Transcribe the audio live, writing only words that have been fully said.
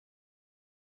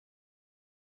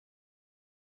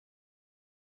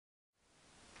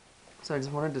So I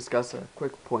just want to discuss a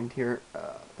quick point here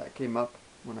that came up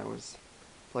when I was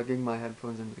plugging my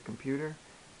headphones into the computer,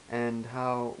 and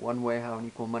how one way how an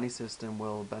equal money system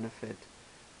will benefit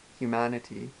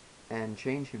humanity and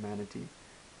change humanity.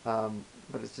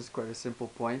 But it's just quite a simple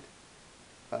point.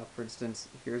 For instance,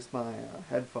 here's my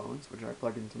headphones, which I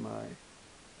plug into my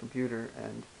computer,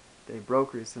 and they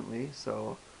broke recently,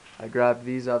 so I grabbed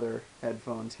these other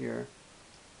headphones here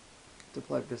to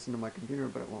plug this into my computer,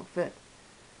 but it won't fit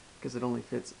because it only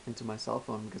fits into my cell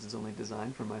phone because it's only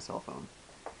designed for my cell phone.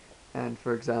 And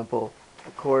for example,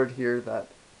 the cord here that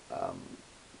um,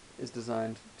 is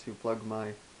designed to plug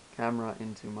my camera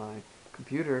into my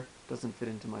computer doesn't fit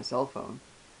into my cell phone,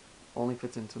 only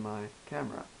fits into my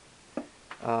camera.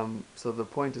 So the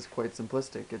point is quite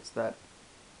simplistic. It's that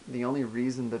the only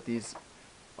reason that these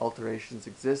alterations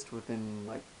exist within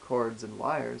like cords and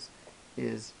wires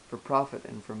is for profit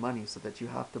and for money, so that you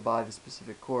have to buy the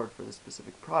specific cord for the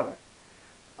specific product.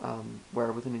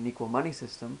 Where within an equal money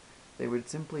system, they would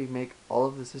simply make all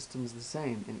of the systems the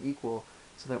same and equal,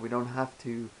 so that we don't have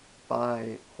to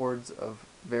buy hordes of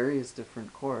various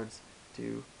different cords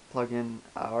to plug in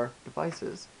our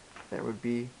devices. There would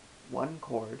be one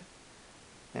cord,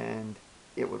 and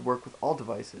it would work with all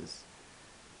devices.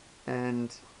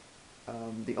 And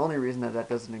the only reason that that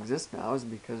doesn't exist now is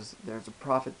because there's a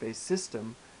profit-based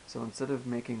system. So instead of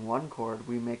making one cord,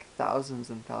 we make thousands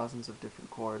and thousands of different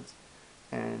cords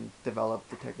and develop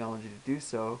the technology to do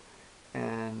so.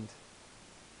 And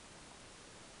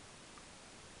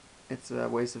it's a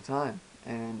waste of time.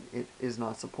 And it is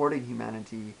not supporting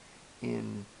humanity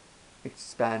in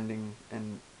expanding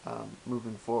and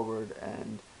moving forward,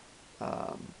 and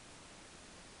um,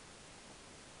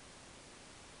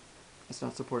 it's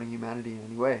not supporting humanity in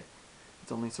any way.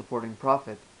 It's only supporting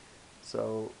profit.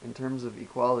 So in terms of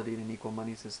equality in an equal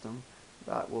money system,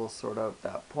 that will sort out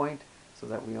that point, so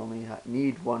that we only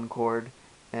need one cord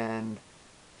and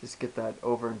just get that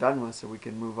over and done with, so we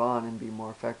can move on and be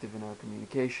more effective in our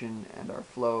communication and our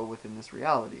flow within this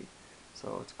reality.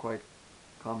 So it's quite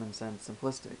common sense,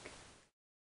 simplistic.